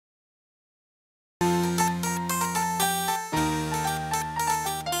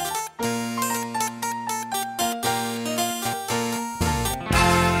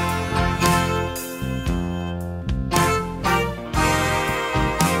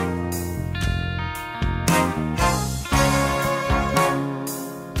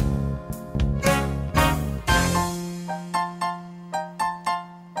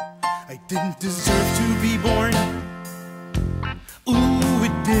deserve to be born. Ooh,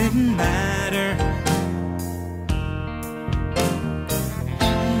 it didn't matter.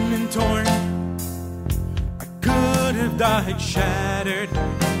 Eaten and torn, I could have died shattered.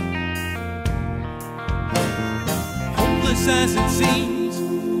 Hopeless as it seems,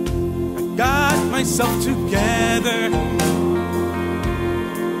 I got myself together,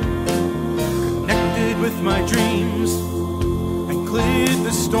 connected with my dreams, and cleared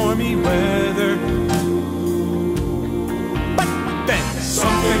the stormy weather. But then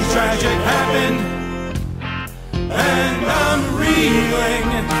something tragic happened, and I'm reeling.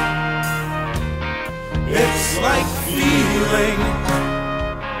 It's like feeling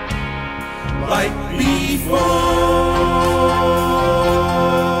like before.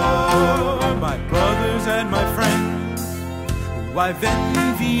 My brothers and my friends, who I've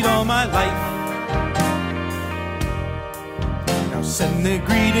envied all my life, now send their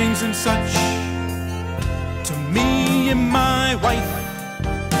greetings and such to me and my wife.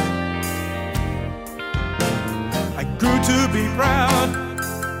 I grew to be proud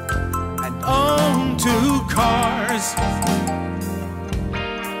and own 2 cars.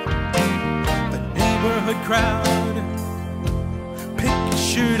 Neighborhood crowd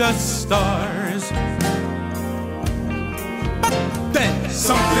pictured us stars. But then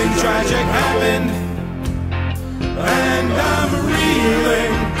something tragic happened, and I'm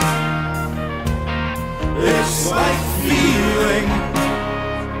reeling. It's like feeling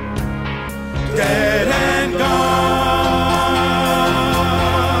dead and gone.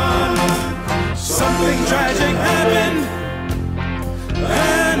 Something tragic happened,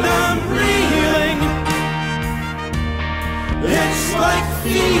 and I'm reeling. It's like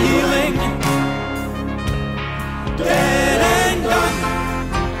feeling dead and gone.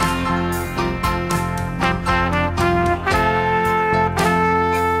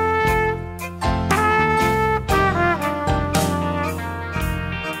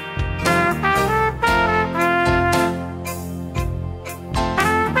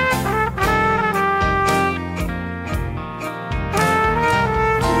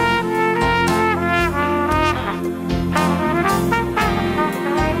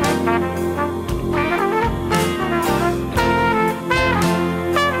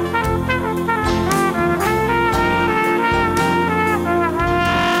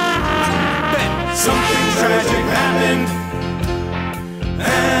 Tragic happened,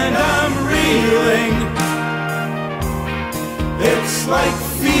 and I'm reeling. It's like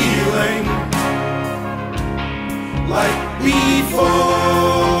feeling like before.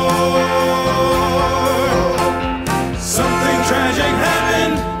 Something tragic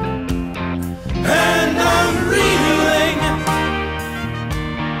happened, and I'm reeling.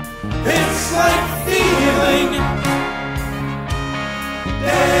 It's like feeling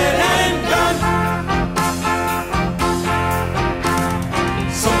dead and gone.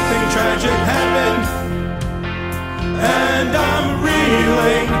 Tragic happened, and I'm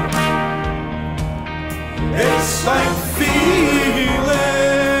reeling. It's like